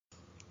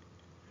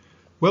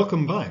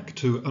Welcome back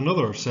to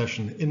another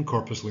session in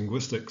Corpus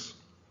Linguistics.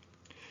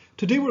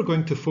 Today we're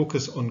going to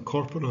focus on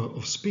corpora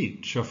of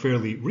speech, a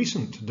fairly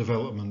recent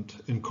development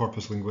in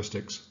corpus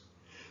linguistics.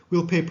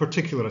 We'll pay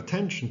particular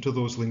attention to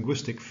those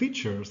linguistic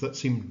features that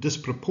seem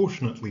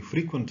disproportionately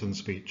frequent in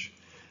speech,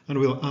 and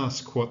we'll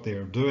ask what they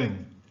are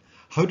doing.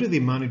 How do they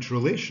manage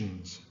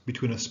relations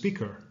between a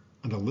speaker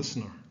and a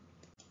listener?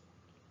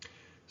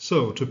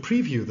 So, to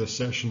preview this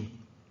session,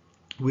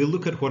 we'll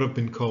look at what have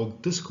been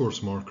called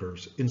discourse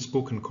markers in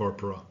spoken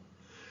corpora.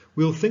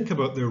 We'll think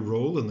about their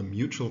role in the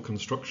mutual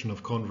construction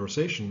of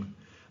conversation,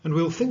 and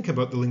we'll think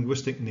about the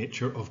linguistic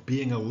nature of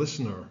being a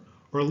listener,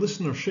 or a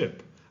listenership,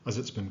 as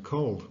it's been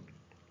called.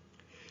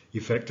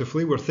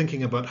 Effectively, we're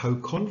thinking about how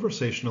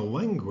conversational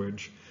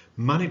language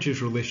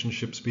manages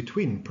relationships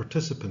between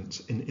participants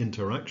in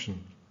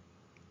interaction.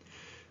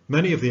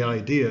 Many of the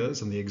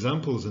ideas and the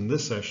examples in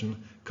this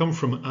session come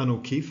from Anne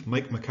O'Keefe,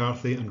 Mike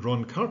McCarthy and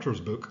Ron Carter's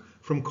book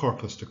From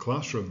Corpus to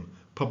Classroom,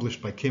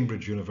 published by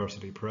Cambridge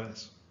University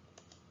Press.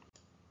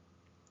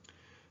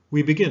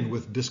 We begin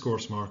with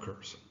discourse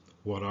markers.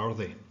 What are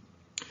they?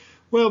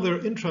 Well,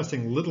 they're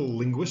interesting little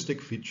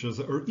linguistic features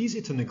that are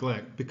easy to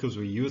neglect because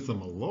we use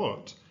them a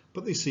lot,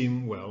 but they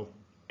seem, well,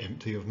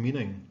 empty of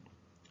meaning.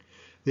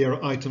 They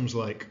are items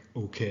like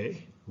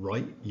okay,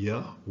 right,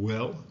 yeah,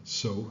 well,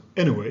 so,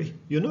 anyway,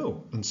 you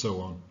know, and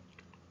so on.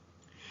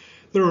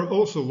 There are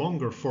also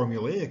longer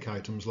formulaic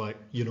items like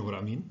you know what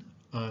I mean,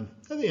 and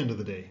at the end of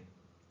the day.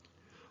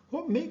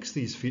 What makes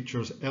these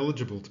features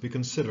eligible to be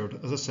considered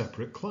as a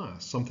separate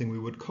class, something we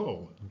would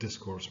call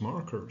discourse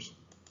markers?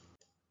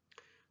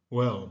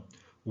 Well,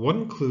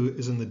 one clue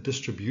is in the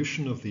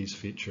distribution of these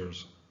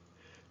features.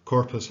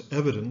 Corpus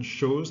evidence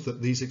shows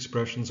that these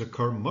expressions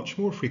occur much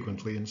more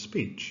frequently in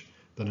speech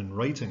than in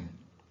writing.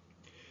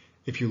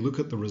 If you look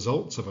at the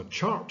results of a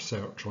chart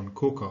search on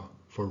COCA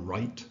for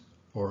right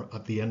or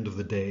at the end of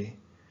the day,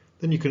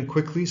 then you can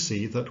quickly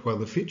see that while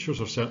the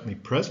features are certainly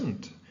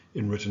present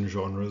in written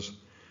genres,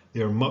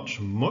 they are much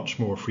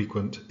more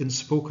frequent in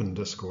spoken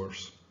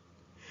discourse.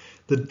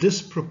 The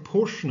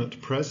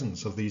disproportionate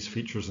presence of these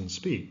features in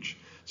speech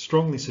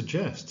strongly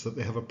suggests that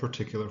they have a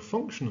particular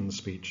function in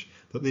speech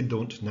that they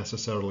don't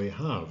necessarily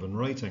have in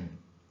writing.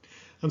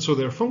 And so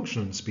their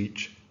function in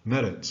speech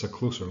merits a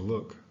closer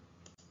look.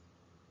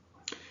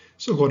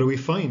 So what do we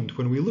find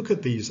when we look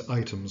at these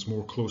items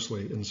more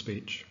closely in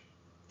speech?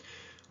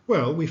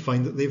 Well, we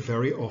find that they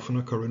very often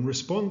occur in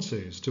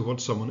responses to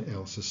what someone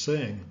else is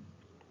saying.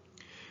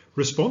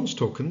 Response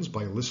tokens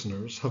by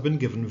listeners have been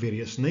given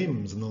various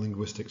names in the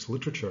linguistics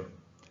literature: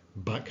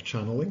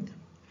 back-channeling,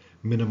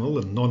 minimal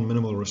and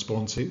non-minimal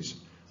responses,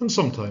 and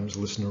sometimes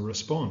listener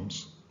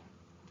response.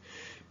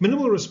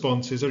 Minimal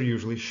responses are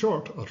usually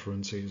short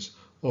utterances,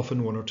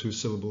 often 1 or 2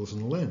 syllables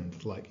in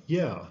length, like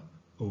yeah,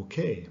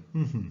 okay,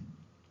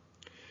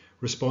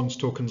 Response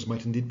tokens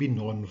might indeed be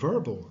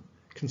non-verbal,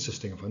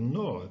 consisting of a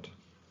nod,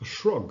 a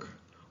shrug,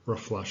 or a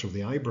flash of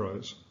the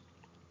eyebrows.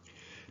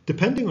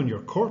 Depending on your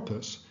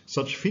corpus,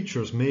 such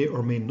features may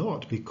or may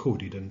not be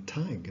coded and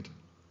tagged.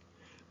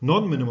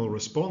 Non-minimal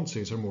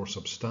responses are more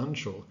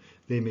substantial.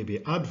 They may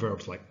be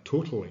adverbs like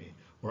totally,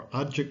 or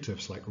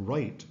adjectives like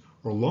right,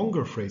 or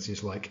longer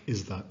phrases like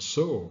is that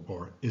so,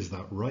 or is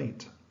that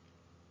right.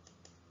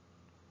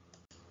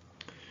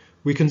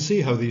 We can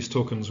see how these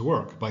tokens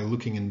work by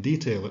looking in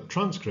detail at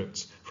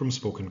transcripts from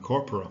spoken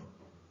corpora.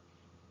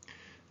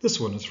 This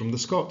one is from the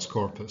Scots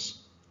corpus.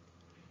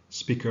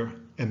 Speaker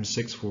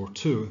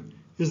M642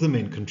 is the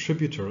main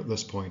contributor at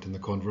this point in the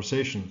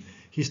conversation.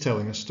 He's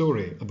telling a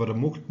story about a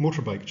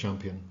motorbike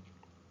champion.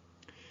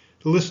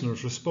 The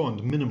listeners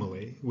respond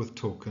minimally with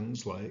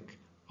tokens like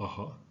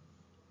aha,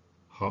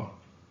 ha,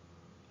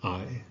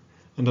 aye,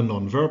 and a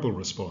non-verbal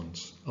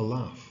response, a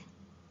laugh.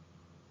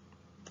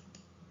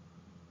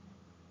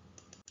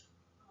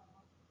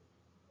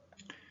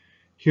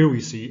 Here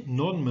we see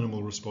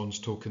non-minimal response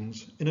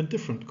tokens in a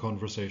different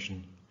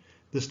conversation,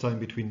 this time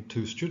between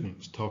 2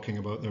 students talking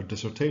about their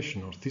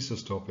dissertation or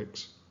thesis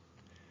topics.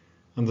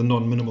 And the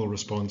non-minimal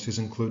responses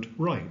include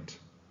right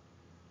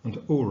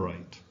and oh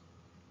right.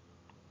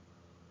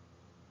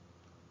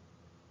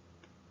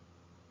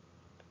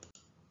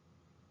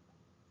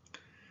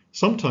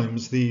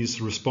 Sometimes these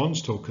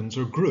response tokens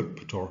are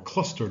grouped or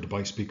clustered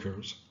by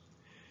speakers.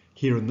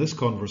 Here in this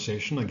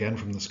conversation, again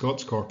from the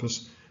Scots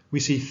corpus, we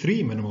see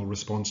 3 minimal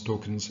response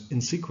tokens in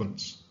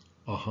sequence.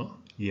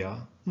 Yeah,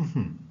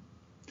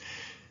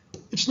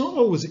 It's not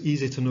always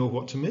easy to know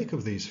what to make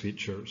of these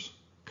features.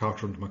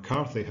 Carter and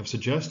McCarthy have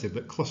suggested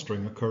that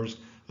clustering occurs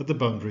at the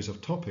boundaries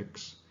of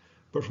topics,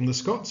 but from the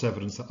Scots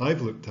evidence that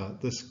I've looked at,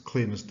 this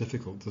claim is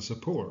difficult to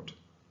support.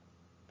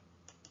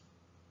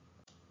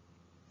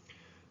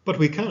 But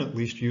we can at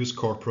least use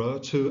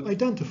corpora to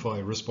identify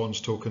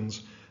response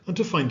tokens and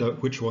to find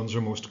out which ones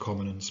are most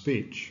common in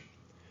speech.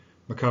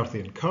 McCarthy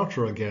and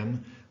Carter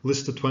again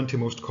list the 20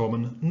 most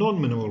common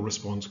non-minimal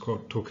response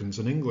tokens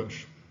in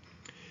English.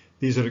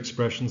 These are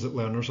expressions that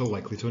learners are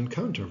likely to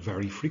encounter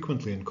very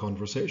frequently in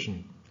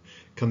conversation.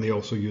 Can they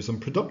also use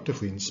them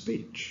productively in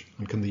speech?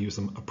 And can they use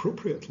them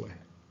appropriately?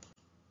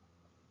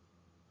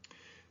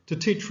 To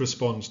teach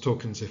response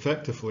tokens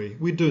effectively,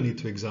 we do need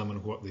to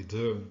examine what they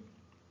do.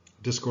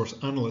 Discourse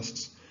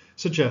analysts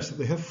suggest that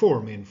they have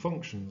four main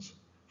functions.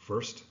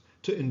 First,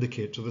 to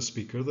indicate to the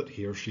speaker that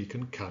he or she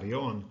can carry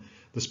on.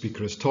 The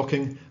speaker is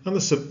talking and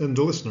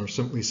the listener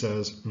simply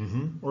says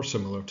or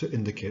similar to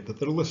indicate that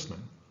they're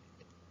listening.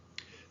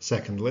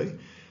 Secondly,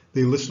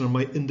 the listener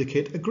might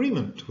indicate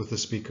agreement with the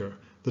speaker.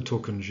 The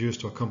tokens used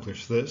to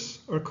accomplish this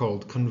are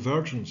called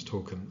convergence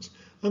tokens,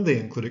 and they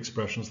include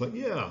expressions like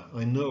yeah,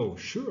 I know,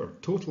 sure,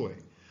 totally,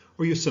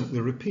 or you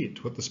simply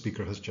repeat what the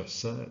speaker has just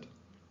said.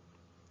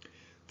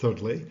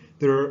 Thirdly,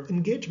 there are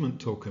engagement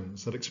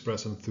tokens that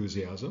express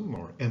enthusiasm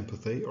or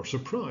empathy or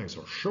surprise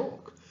or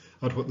shock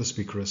at what the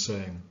speaker is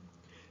saying.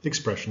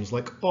 Expressions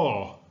like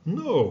awe,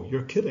 no,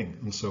 you're kidding,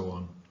 and so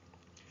on.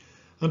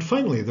 And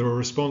finally, there are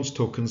response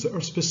tokens that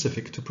are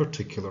specific to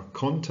particular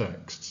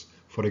contexts.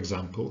 For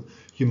example,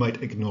 you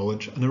might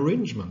acknowledge an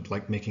arrangement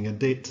like making a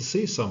date to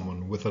see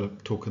someone with a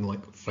token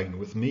like fine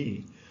with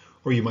me,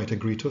 or you might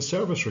agree to a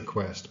service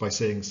request by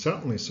saying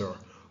certainly sir,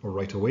 or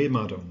right away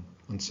madam,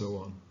 and so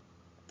on.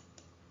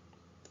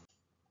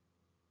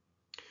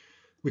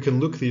 We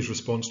can look these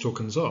response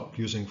tokens up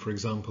using, for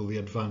example, the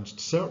advanced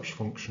search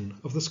function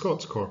of the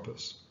Scots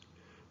corpus.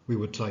 We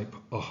would type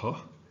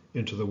aha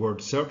into the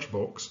word search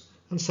box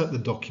and set the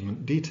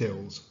document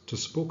details to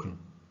spoken.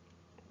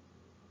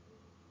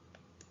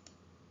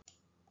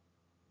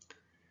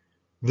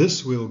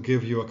 This will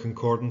give you a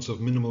concordance of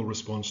minimal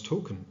response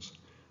tokens,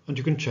 and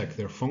you can check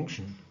their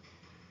function.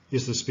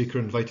 Is the speaker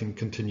inviting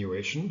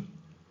continuation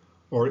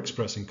or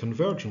expressing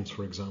convergence,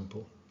 for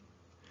example?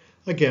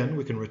 Again,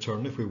 we can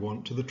return if we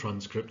want to the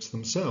transcripts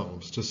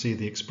themselves to see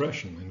the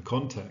expression in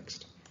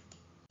context.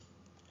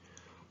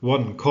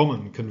 One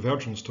common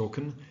convergence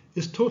token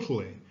is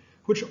totally,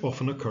 which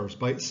often occurs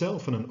by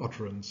itself in an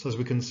utterance, as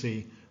we can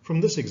see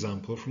from this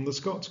example from the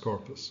Scots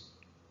corpus.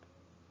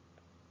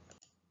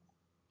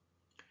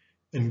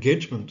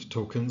 Engagement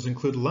tokens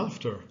include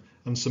laughter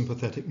and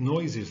sympathetic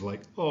noises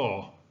like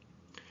aw,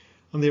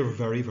 and they are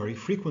very, very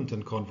frequent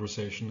in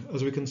conversation,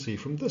 as we can see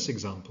from this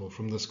example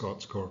from the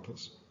Scots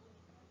corpus.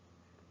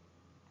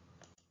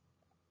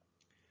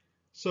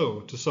 So,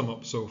 to sum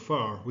up so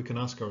far, we can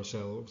ask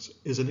ourselves,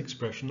 is an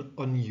expression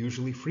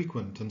unusually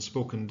frequent in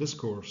spoken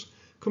discourse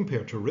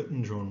compared to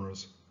written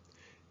genres?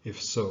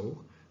 If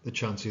so, the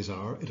chances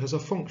are it has a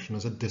function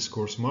as a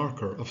discourse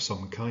marker of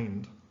some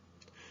kind.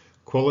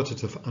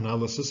 Qualitative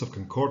analysis of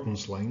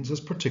concordance lines is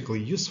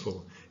particularly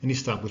useful in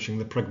establishing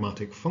the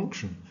pragmatic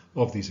function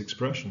of these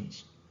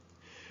expressions.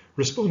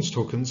 Response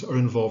tokens are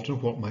involved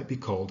in what might be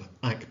called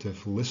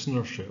active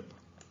listenership.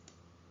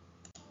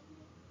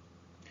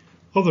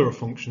 Other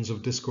functions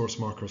of discourse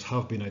markers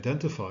have been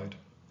identified.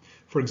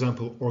 For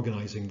example,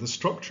 organizing the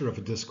structure of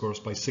a discourse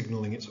by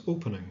signaling its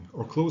opening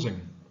or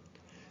closing,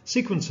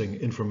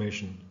 sequencing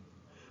information,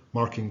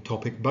 marking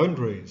topic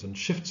boundaries and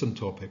shifts in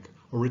topic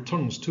or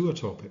returns to a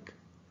topic,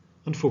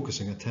 and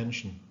focusing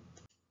attention.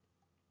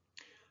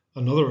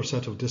 Another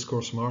set of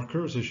discourse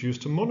markers is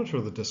used to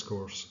monitor the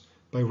discourse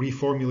by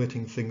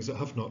reformulating things that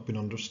have not been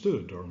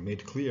understood or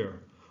made clear,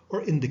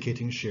 or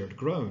indicating shared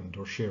ground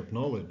or shared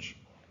knowledge.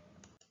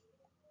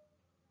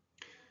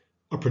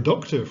 A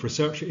productive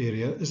research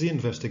area is the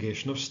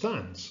investigation of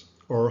stance,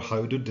 or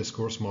how do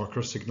discourse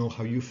markers signal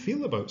how you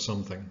feel about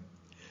something.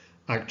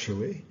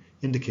 Actually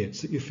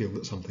indicates that you feel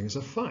that something is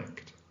a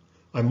fact.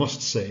 I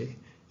must say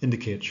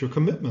indicates your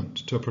commitment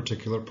to a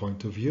particular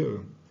point of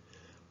view.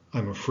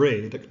 I'm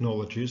afraid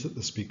acknowledges that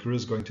the speaker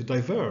is going to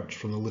diverge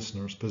from the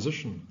listener's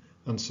position,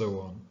 and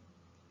so on.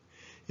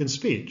 In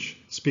speech,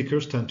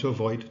 speakers tend to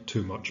avoid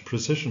too much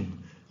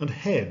precision and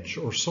hedge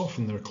or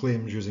soften their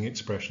claims using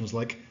expressions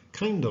like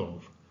kind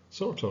of,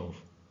 sort of.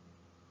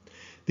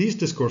 These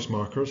discourse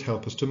markers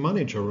help us to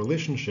manage our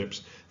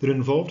relationships that are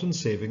involved in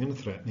saving and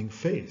threatening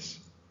face,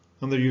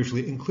 and they're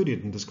usually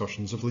included in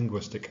discussions of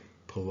linguistic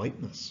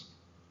politeness.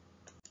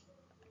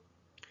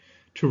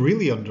 To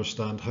really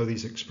understand how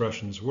these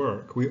expressions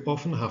work, we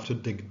often have to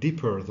dig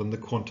deeper than the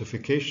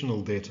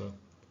quantificational data.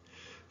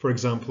 For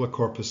example, a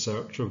corpus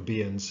search of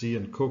BNC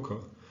and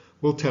COCA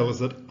will tell us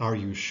that "are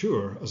you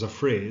sure" as a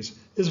phrase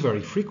is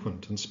very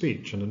frequent in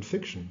speech and in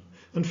fiction,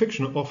 and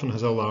fiction often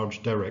has a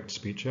large direct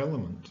speech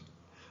element,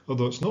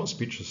 although it's not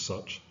speech as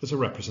such, it's a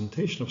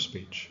representation of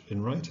speech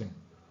in writing.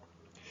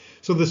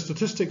 So the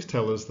statistics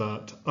tell us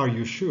that "are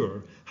you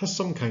sure" has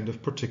some kind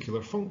of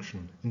particular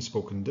function in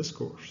spoken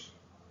discourse.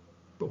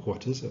 But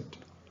what is it?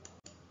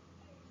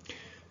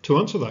 To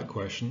answer that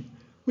question,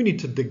 we need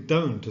to dig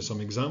down to some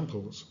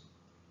examples.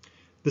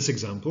 This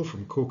example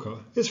from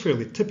COCA is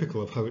fairly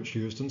typical of how it's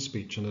used in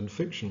speech and in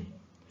fiction.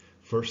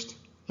 First,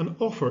 an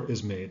offer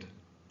is made.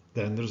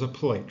 Then there's a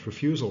polite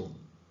refusal.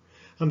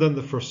 And then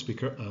the first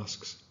speaker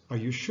asks, "Are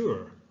you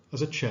sure?"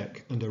 as a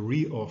check and a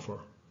re-offer.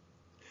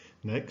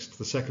 Next,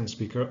 the second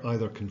speaker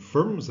either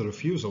confirms the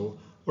refusal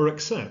or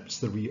accepts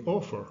the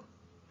re-offer.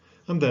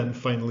 And then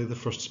finally the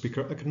first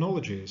speaker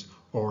acknowledges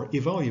or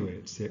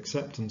evaluates the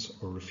acceptance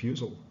or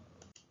refusal.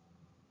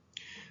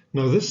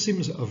 Now this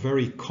seems a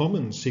very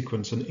common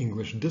sequence in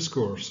English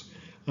discourse,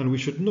 and we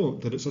should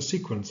note that it's a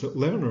sequence that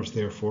learners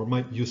therefore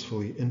might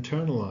usefully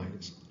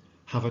internalise.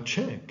 Have a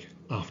check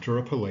after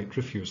a polite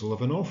refusal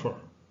of an offer.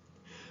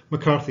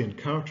 McCarthy and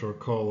Carter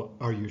call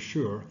 "Are you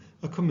sure?"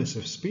 a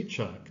commissive speech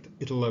act.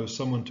 It allows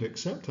someone to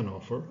accept an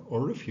offer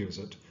or refuse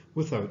it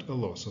without a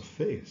loss of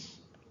face.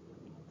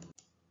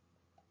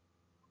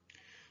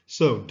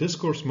 So,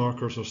 discourse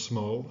markers are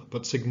small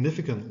but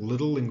significant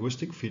little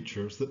linguistic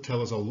features that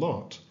tell us a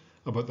lot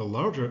about the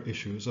larger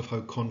issues of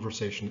how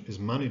conversation is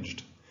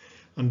managed,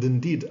 and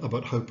indeed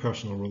about how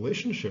personal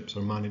relationships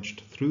are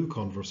managed through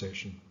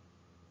conversation.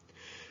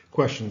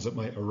 Questions that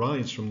might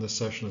arise from this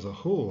session as a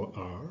whole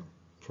are,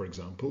 for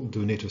example,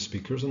 do native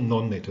speakers and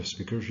non-native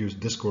speakers use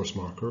discourse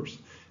markers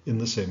in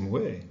the same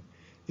way?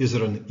 Is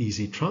there an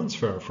easy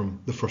transfer from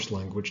the first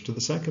language to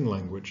the second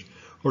language?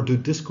 Or do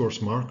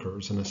discourse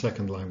markers in a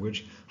second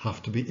language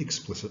have to be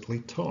explicitly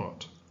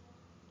taught?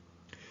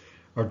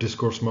 Are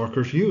discourse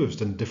markers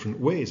used in different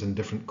ways in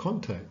different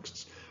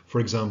contexts? For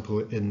example,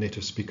 in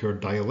native speaker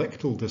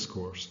dialectal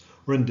discourse,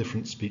 or in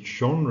different speech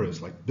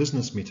genres like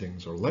business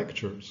meetings or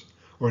lectures,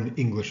 or in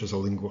English as a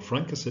lingua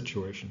franca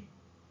situation?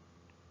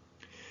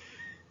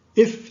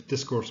 If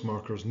discourse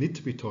markers need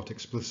to be taught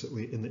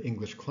explicitly in the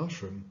English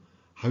classroom,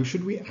 how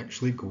should we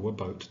actually go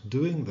about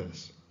doing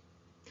this?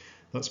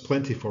 That's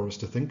plenty for us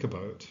to think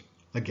about.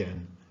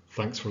 Again,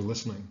 thanks for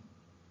listening.